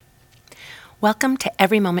Welcome to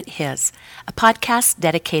Every Moment His, a podcast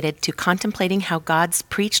dedicated to contemplating how God's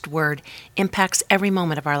preached word impacts every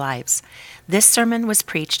moment of our lives. This sermon was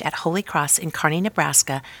preached at Holy Cross in Kearney,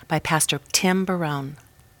 Nebraska by Pastor Tim Barone.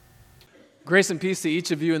 Grace and peace to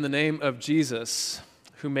each of you in the name of Jesus,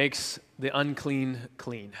 who makes the unclean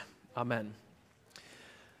clean. Amen.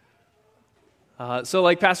 So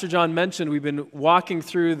like Pastor John mentioned, we've been walking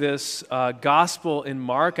through this gospel in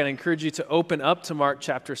Mark, and I encourage you to open up to Mark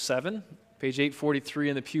chapter 7. Page 843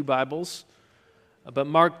 in the Pew Bibles. But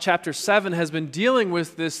Mark chapter 7 has been dealing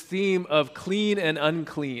with this theme of clean and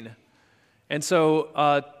unclean. And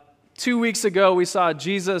so 2 weeks ago, we saw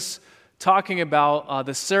Jesus talking about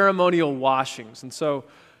the ceremonial washings. And so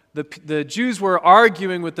the Jews were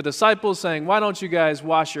arguing with the disciples, saying, why don't you guys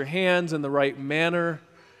wash your hands in the right manner?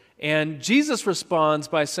 And Jesus responds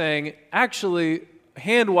by saying, actually,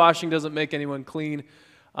 hand washing doesn't make anyone clean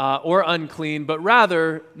or unclean, but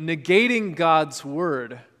rather negating God's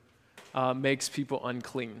word makes people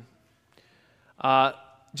unclean.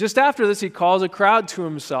 Just after this, he calls a crowd to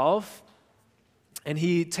himself, and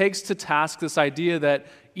he takes to task this idea that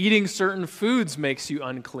eating certain foods makes you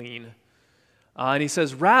unclean. And he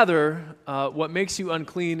says, rather, what makes you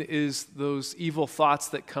unclean is those evil thoughts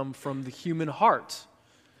that come from the human heart.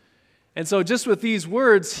 And so just with these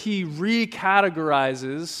words, he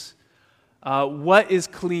recategorizes what is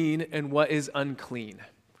clean and what is unclean,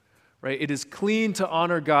 right? It is clean to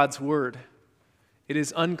honor God's word. It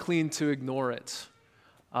is unclean to ignore it.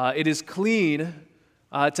 It is clean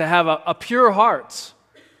to have a pure heart,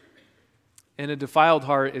 and a defiled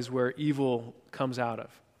heart is where evil comes out of.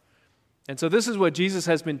 And so this is what Jesus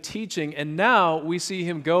has been teaching, and now we see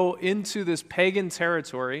him go into this pagan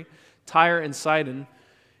territory, Tyre and Sidon,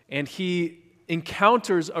 and he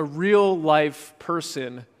encounters a real-life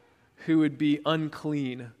person who would be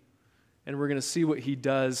unclean. And we're going to see what he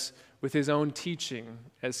does with his own teaching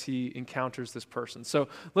as he encounters this person. So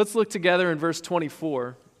let's look together in verse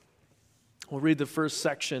 24. We'll read the first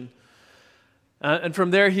section. And from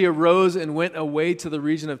there he arose and went away to the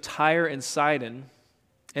region of Tyre and Sidon.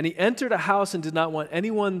 And he entered a house and did not want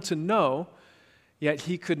anyone to know, yet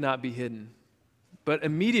he could not be hidden. But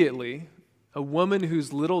immediately a woman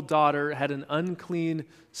whose little daughter had an unclean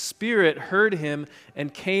spirit heard him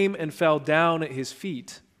and came and fell down at his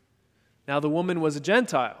feet. Now the woman was a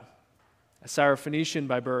Gentile, a Syrophoenician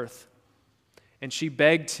by birth, and she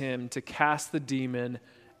begged him to cast the demon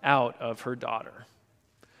out of her daughter.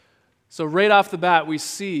 So right off the bat, we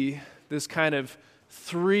see this kind of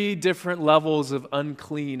three different levels of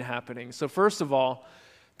unclean happening. So first of all,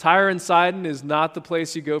 Tyre and Sidon is not the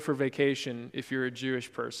place you go for vacation if you're a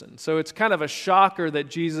Jewish person. So it's kind of a shocker that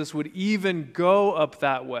Jesus would even go up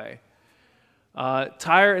that way.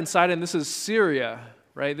 Tyre and Sidon, this is Syria,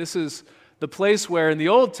 right? This is the place where in the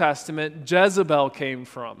Old Testament Jezebel came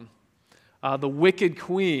from. The wicked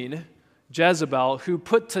queen, Jezebel, who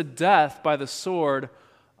put to death by the sword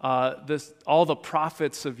all the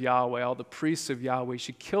prophets of Yahweh, all the priests of Yahweh.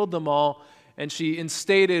 She killed them all, and she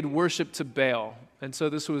instated worship to Baal. And so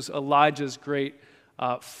this was Elijah's great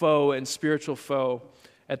foe and spiritual foe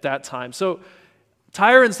at that time. So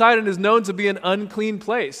Tyre and Sidon is known to be an unclean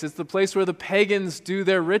place. It's the place where the pagans do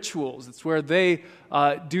their rituals. It's where they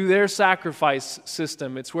do their sacrifice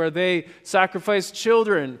system. It's where they sacrifice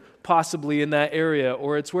children, possibly in that area,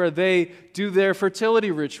 or it's where they do their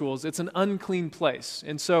fertility rituals. It's an unclean place.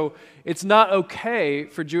 And so it's not okay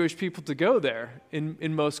for Jewish people to go there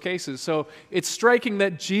in most cases. So it's striking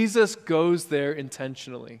that Jesus goes there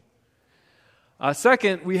intentionally.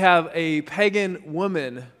 Second, we have a pagan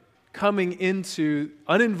woman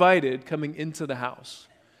uninvited, coming into the house.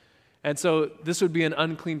 And so this would be an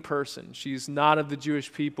unclean person. She's not of the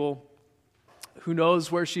Jewish people. Who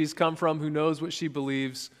knows where she's come from? Who knows what she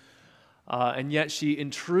believes? And yet she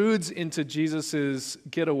intrudes into Jesus'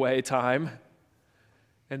 getaway time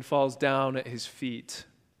and falls down at his feet.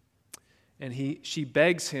 And she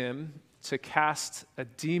begs him to cast a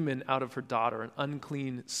demon out of her daughter, an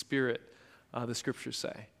unclean spirit, the scriptures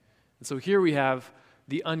say. And so here we have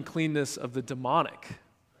the uncleanness of the demonic.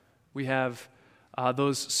 We have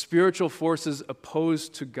those spiritual forces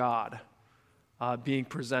opposed to God being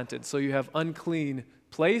presented. So you have unclean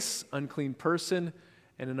place, unclean person,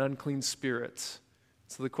 and an unclean spirit.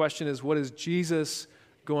 So the question is, what is Jesus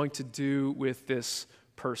going to do with this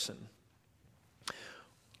person? I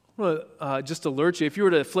want to just alert you, if you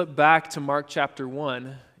were to flip back to Mark chapter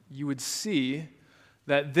 1, you would see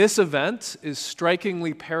that this event is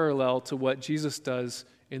strikingly parallel to what Jesus does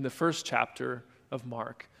in the first chapter of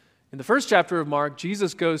Mark. In the first chapter of Mark,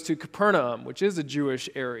 Jesus goes to Capernaum, which is a Jewish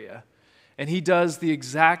area. And he does the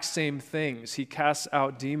exact same things. He casts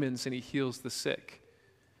out demons and he heals the sick.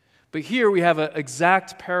 But here we have an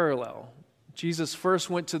exact parallel. Jesus first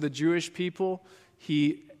went to the Jewish people.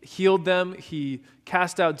 He healed them, he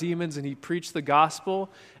cast out demons, and he preached the gospel.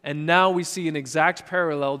 And now we see an exact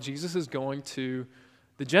parallel. Jesus is going to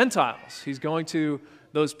the Gentiles. He's going to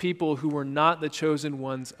those people who were not the chosen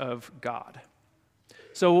ones of God.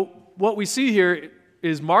 So what we see here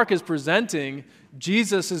is Mark is presenting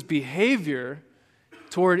Jesus' behavior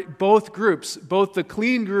toward both groups, both the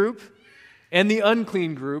clean group and the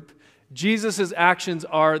unclean group. Jesus' actions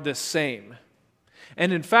are the same.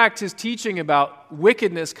 And in fact, his teaching about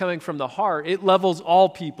wickedness coming from the heart, it levels all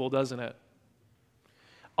people, doesn't it?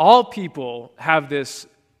 All people have this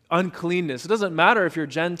uncleanness. It doesn't matter if you're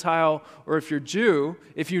Gentile or if you're Jew,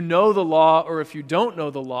 if you know the law or if you don't know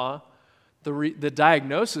the law, the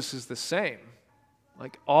diagnosis is the same.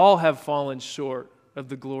 Like, all have fallen short of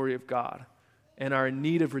the glory of God and are in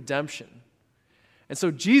need of redemption. And so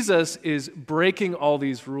Jesus is breaking all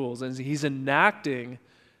these rules, and he's enacting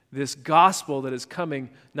this gospel that is coming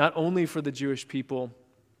not only for the Jewish people,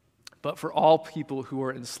 but for all people who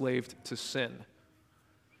are enslaved to sin.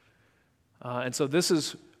 And so this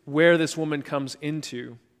is where this woman comes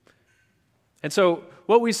into. And so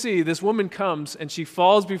what we see, this woman comes and she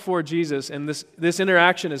falls before Jesus, and this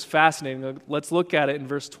interaction is fascinating. Let's look at it in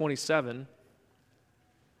verse 27.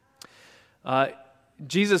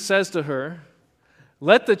 Jesus says to her,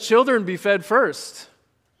 "Let the children be fed first,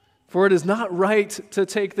 for it is not right to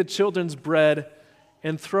take the children's bread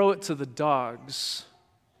and throw it to the dogs."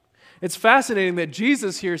 It's fascinating that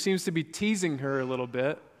Jesus here seems to be teasing her a little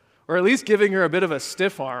bit, or at least giving her a bit of a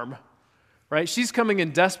stiff arm. Right? She's coming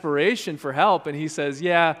in desperation for help, and he says,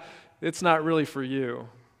 yeah, it's not really for you.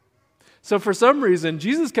 So for some reason,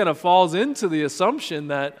 Jesus kind of falls into the assumption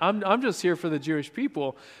that I'm just here for the Jewish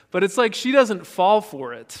people, but it's like she doesn't fall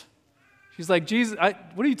for it. She's like, Jesus,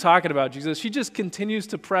 what are you talking about, Jesus? She just continues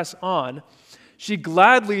to press on. She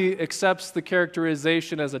gladly accepts the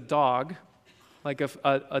characterization as a dog, like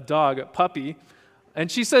a dog, a puppy,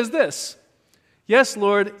 and she says this, "Yes,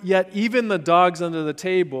 Lord, yet even the dogs under the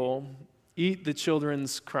table eat the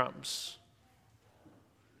children's crumbs."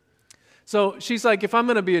 So she's like, if I'm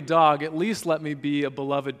going to be a dog, at least let me be a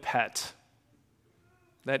beloved pet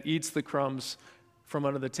that eats the crumbs from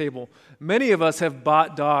under the table. Many of us have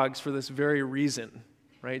bought dogs for this very reason,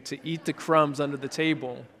 right? To eat the crumbs under the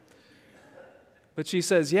table. But she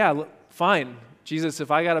says, yeah, fine, Jesus, if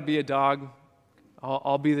I got to be a dog,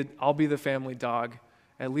 I'll be the family dog.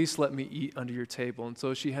 At least let me eat under your table. And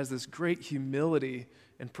so she has this great humility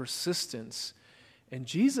and persistence. And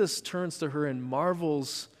Jesus turns to her and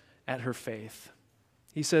marvels at her faith.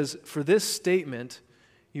 He says, "For this statement,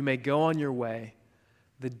 you may go on your way.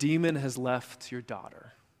 The demon has left your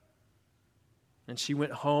daughter." And she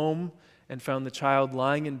went home and found the child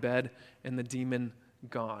lying in bed and the demon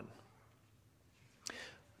gone.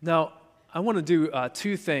 Now, I want to do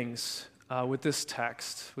two things with this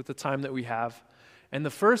text, with the time that we have. And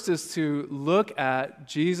the first is to look at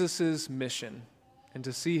Jesus' mission and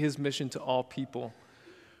to see his mission to all people.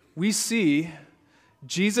 We see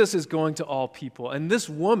Jesus is going to all people. And this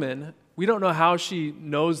woman, we don't know how she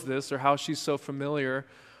knows this or how she's so familiar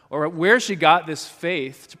or where she got this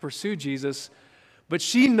faith to pursue Jesus, but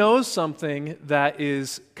she knows something that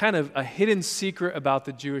is kind of a hidden secret about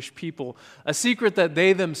the Jewish people, a secret that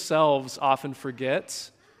they themselves often forget,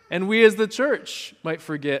 and we as the church might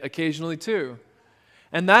forget occasionally too.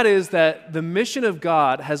 And that is that the mission of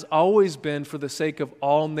God has always been for the sake of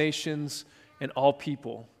all nations and all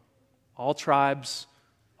people, all tribes,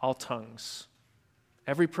 all tongues,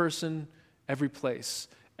 every person, every place,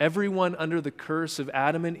 everyone under the curse of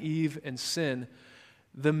Adam and Eve and sin.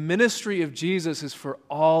 The ministry of Jesus is for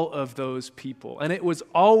all of those people. And it was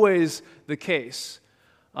always the case.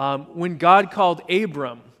 When God called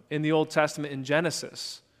Abram in the Old Testament in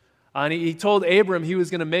Genesis, and he told Abram he was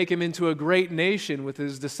going to make him into a great nation with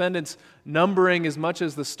his descendants numbering as much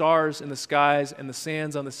as the stars in the skies and the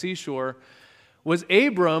sands on the seashore. Was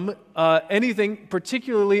Abram anything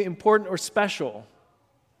particularly important or special?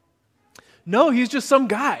 No, he's just some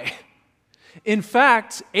guy. In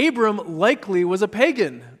fact, Abram likely was a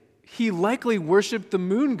pagan. He likely worshipped the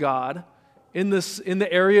moon god in the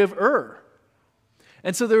area of Ur.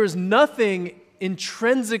 And so there was nothing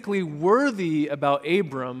intrinsically worthy about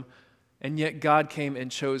Abram, and yet God came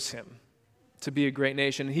and chose him to be a great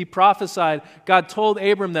nation. He prophesied, God told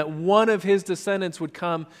Abram that one of his descendants would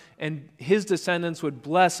come and his descendants would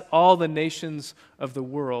bless all the nations of the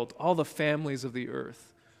world, all the families of the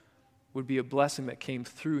earth would be a blessing that came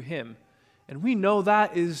through him. And we know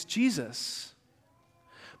that is Jesus.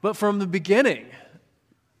 But from the beginning,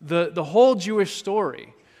 the whole Jewish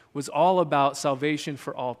story was all about salvation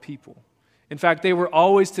for all people. In fact, they were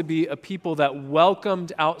always to be a people that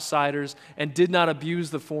welcomed outsiders and did not abuse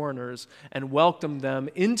the foreigners and welcomed them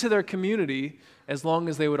into their community as long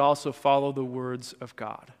as they would also follow the words of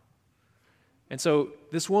God. And so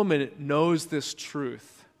this woman knows this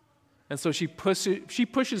truth. And so she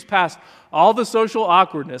pushes past all the social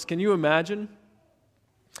awkwardness. Can you imagine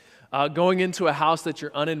going into a house that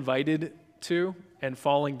you're uninvited to and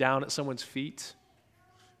falling down at someone's feet?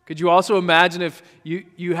 Could you also imagine if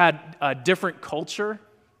you had a different culture,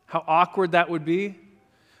 how awkward that would be?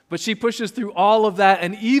 But she pushes through all of that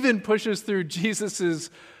and even pushes through Jesus'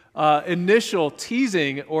 initial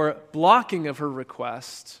teasing or blocking of her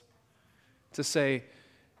request to say,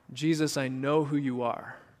 Jesus, I know who you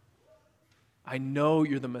are. I know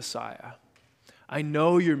you're the Messiah. I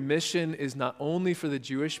know your mission is not only for the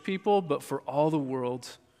Jewish people, but for all the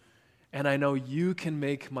world. And I know you can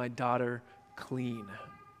make my daughter clean.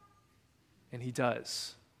 And he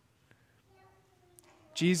does.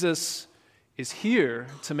 Jesus is here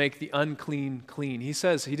to make the unclean clean. He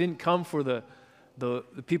says he didn't come for the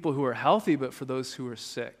people who are healthy, but for those who are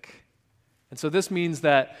sick. And so this means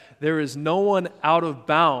that there is no one out of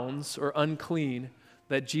bounds or unclean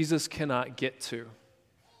that Jesus cannot get to,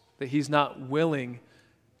 that he's not willing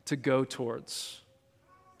to go towards.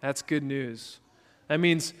 That's good news. That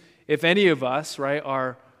means if any of us, right,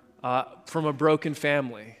 are from a broken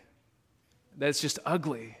family, that's just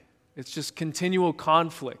ugly. It's just continual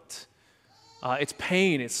conflict. It's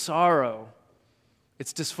pain, it's sorrow,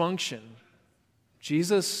 it's dysfunction.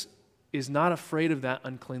 Jesus is not afraid of that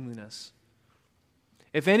uncleanliness.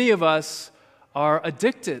 If any of us are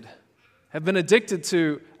addicted, have been addicted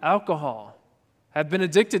to alcohol, have been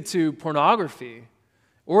addicted to pornography,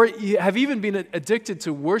 or have even been addicted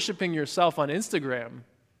to worshiping yourself on Instagram,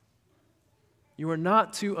 you are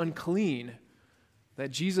not too unclean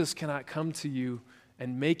that Jesus cannot come to you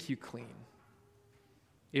and make you clean.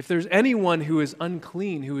 If there's anyone who is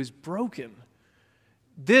unclean, who is broken,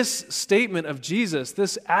 this statement of Jesus,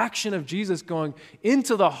 this action of Jesus going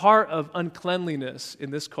into the heart of uncleanliness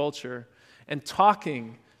in this culture and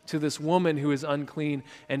talking to this woman who is unclean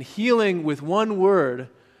and healing with one word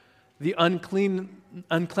the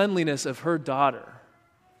uncleanliness of her daughter,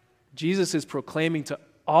 Jesus is proclaiming to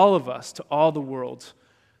all of us, to all the world,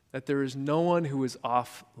 that there is no one who is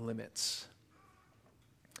off limits.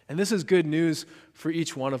 And this is good news for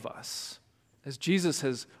each one of us, as Jesus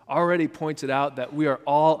has already pointed out that we are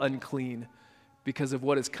all unclean because of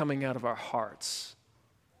what is coming out of our hearts.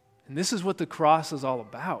 And this is what the cross is all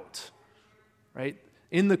about, right?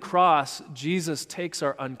 In the cross, Jesus takes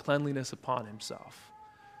our uncleanliness upon himself.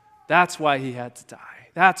 That's why he had to die.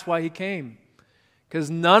 That's why he came.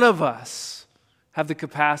 Because none of us have the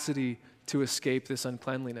capacity to escape this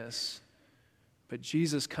uncleanliness. But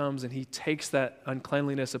Jesus comes and he takes that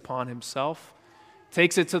uncleanliness upon himself,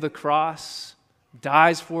 takes it to the cross,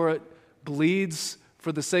 dies for it, bleeds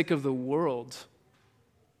for the sake of the world.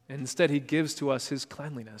 And instead he gives to us his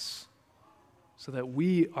cleanliness so that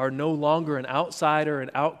we are no longer an outsider,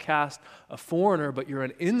 an outcast, a foreigner, but you're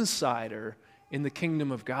an insider in the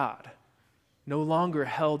kingdom of God, no longer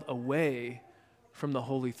held away from the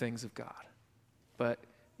holy things of God, but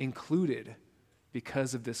included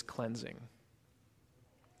because of this cleansing.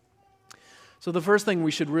 So the first thing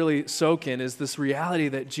we should really soak in is this reality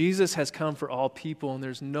that Jesus has come for all people, and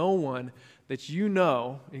there's no one that you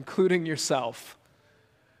know, including yourself,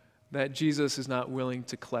 that Jesus is not willing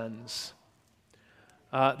to cleanse.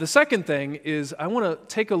 The second thing is I want to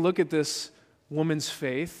take a look at this woman's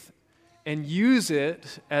faith and use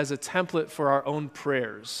it as a template for our own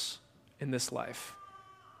prayers in this life.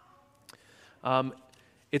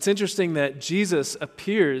 It's interesting that Jesus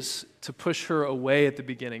appears to push her away at the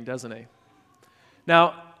beginning, doesn't he?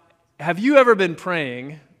 Now, have you ever been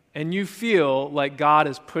praying and you feel like God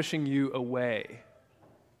is pushing you away?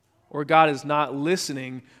 Or God is not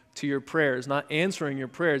listening to your prayers, not answering your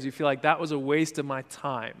prayers? You feel like that was a waste of my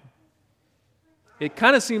time. It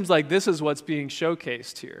kind of seems like this is what's being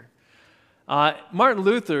showcased here. Martin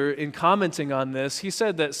Luther, in commenting on this, he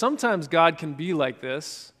said that sometimes God can be like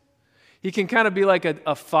this. He can kind of be like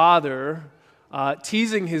a father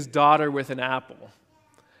teasing his daughter with an apple.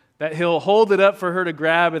 That he'll hold it up for her to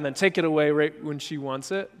grab and then take it away right when she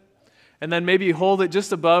wants it. And then maybe hold it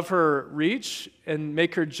just above her reach and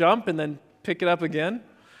make her jump and then pick it up again.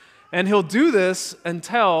 And he'll do this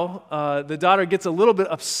until the daughter gets a little bit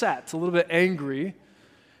upset, a little bit angry,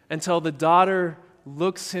 until the daughter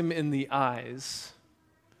looks him in the eyes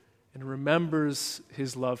and remembers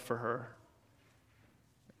his love for her.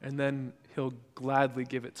 And then he'll gladly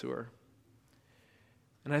give it to her.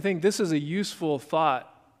 And I think this is a useful thought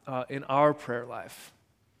in our prayer life.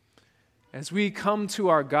 As we come to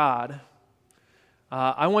our God,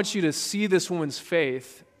 I want you to see this woman's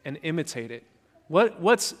faith and imitate it.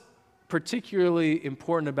 What's particularly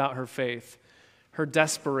important about her faith? Her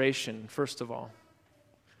desperation, first of all.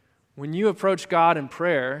 When you approach God in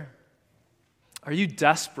prayer, are you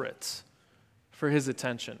desperate for his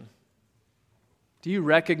attention? Do you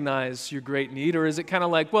recognize your great need, or is it kind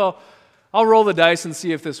of like, well, I'll roll the dice and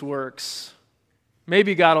see if this works.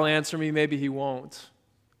 Maybe God will answer me, maybe he won't.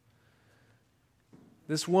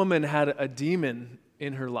 This woman had a demon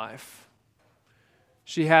in her life.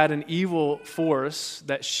 She had an evil force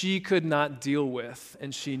that she could not deal with,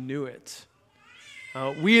 and she knew it.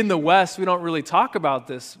 We in the West, we don't really talk about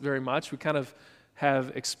this very much. We kind of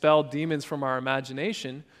have expelled demons from our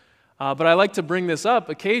imagination. But I like to bring this up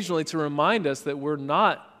occasionally to remind us that we're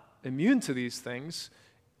not immune to these things.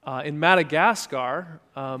 In Madagascar,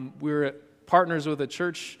 we're partners with a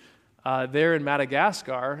church there in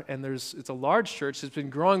Madagascar, and it's a large church. It's been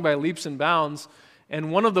growing by leaps and bounds,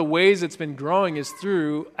 and one of the ways it's been growing is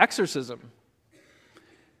through exorcism.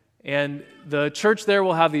 And the church there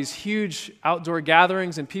will have these huge outdoor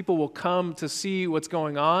gatherings, and people will come to see what's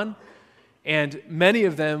going on, and many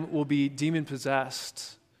of them will be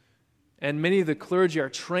demon-possessed. And many of the clergy are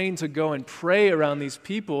trained to go and pray around these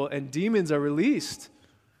people, and demons are released.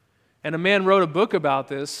 And a man wrote a book about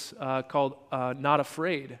this called Not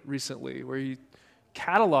Afraid recently, where he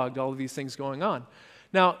cataloged all of these things going on.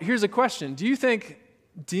 Now, here's a question. Do you think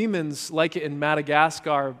demons like it in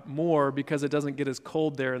Madagascar more because it doesn't get as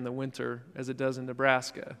cold there in the winter as it does in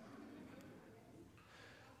Nebraska?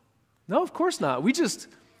 No, of course not.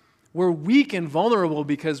 We're weak and vulnerable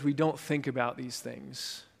because we don't think about these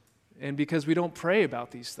things and because we don't pray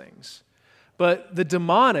about these things. But the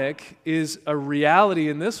demonic is a reality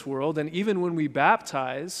in this world, and even when we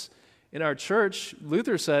baptize in our church,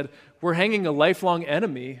 Luther said, we're hanging a lifelong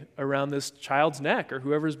enemy around this child's neck or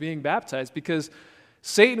whoever's being baptized, because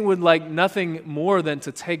Satan would like nothing more than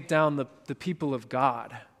to take down the people of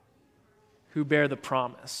God who bear the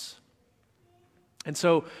promise. And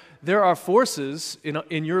so there are forces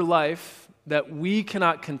in your life that we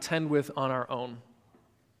cannot contend with on our own.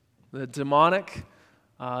 The demonic,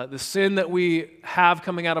 the sin that we have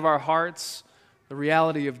coming out of our hearts, the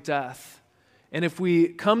reality of death. And if we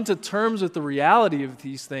come to terms with the reality of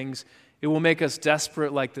these things, it will make us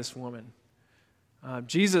desperate like this woman.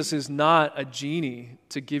 Jesus is not a genie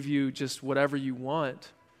to give you just whatever you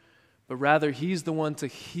want, but rather he's the one to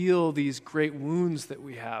heal these great wounds that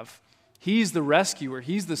we have. He's the rescuer.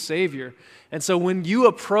 He's the Savior. And so when you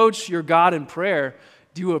approach your God in prayer,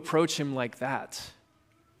 do you approach him like that?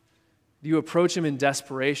 Do you approach him in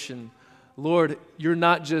desperation? Lord, you're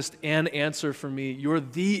not just an answer for me. You're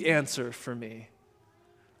the answer for me.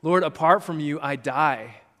 Lord, apart from you, I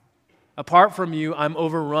die. Apart from you, I'm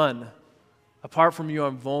overrun. Apart from you,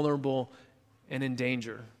 I'm vulnerable and in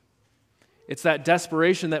danger. It's that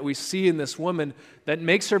desperation that we see in this woman that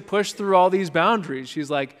makes her push through all these boundaries.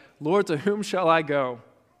 She's like, Lord, to whom shall I go?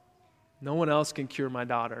 No one else can cure my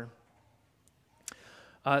daughter.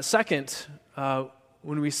 Second,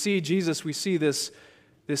 when we see Jesus, we see this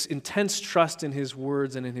intense trust in his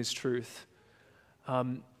words and in his truth.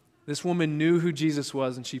 This woman knew who Jesus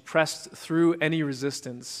was, and she pressed through any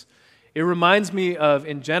resistance. It reminds me of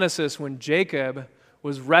in Genesis when Jacob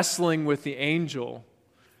was wrestling with the angel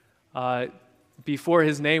before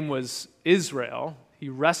his name was Israel. He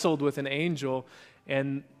wrestled with an angel,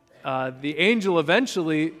 and the angel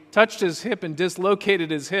eventually touched his hip and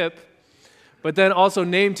dislocated his hip, but then also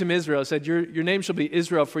named him Israel, said, your name shall be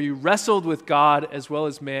Israel, for you wrestled with God as well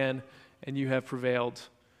as man, and you have prevailed.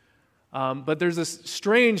 But there's this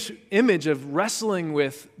strange image of wrestling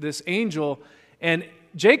with this angel, and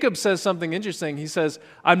Jacob says something interesting. He says,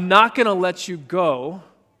 I'm not going to let you go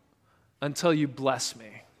until you bless me.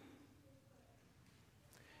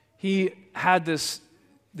 He had this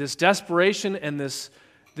desperation and this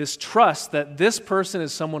trust that this person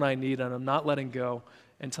is someone I need, and I'm not letting go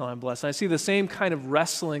until I'm blessed. And I see the same kind of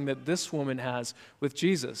wrestling that this woman has with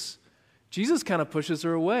Jesus. Jesus kind of pushes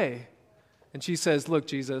her away. And she says, look,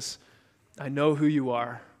 Jesus, I know who you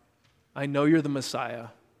are. I know you're the Messiah.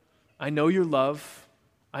 I know your love.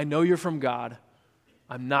 I know you're from God.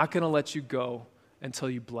 I'm not going to let you go until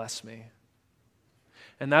you bless me.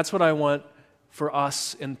 And that's what I want for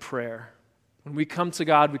us in prayer. When we come to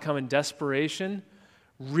God, we come in desperation,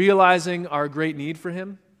 realizing our great need for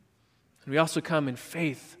him. And we also come in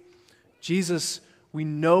faith. Jesus, we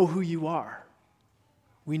know who you are.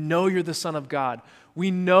 We know you're the Son of God.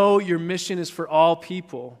 We know your mission is for all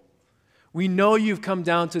people. We know you've come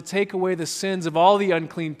down to take away the sins of all the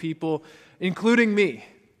unclean people, including me.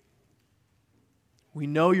 We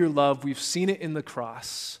know your love. We've seen it in the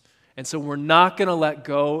cross. And so we're not going to let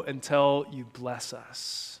go until you bless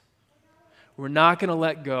us. We're not going to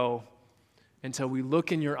let go until we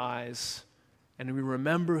look in your eyes and we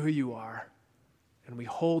remember who you are, and we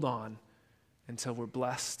hold on until we're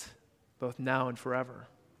blessed, both now and forever.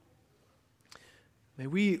 May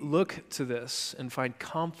we look to this and find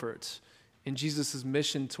comfort in Jesus'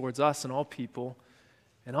 mission towards us and all people,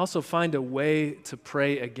 and also find a way to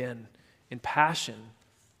pray again in passion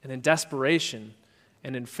and in desperation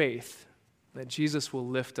and in faith that Jesus will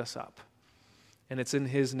lift us up. And it's in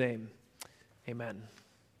his name. Amen.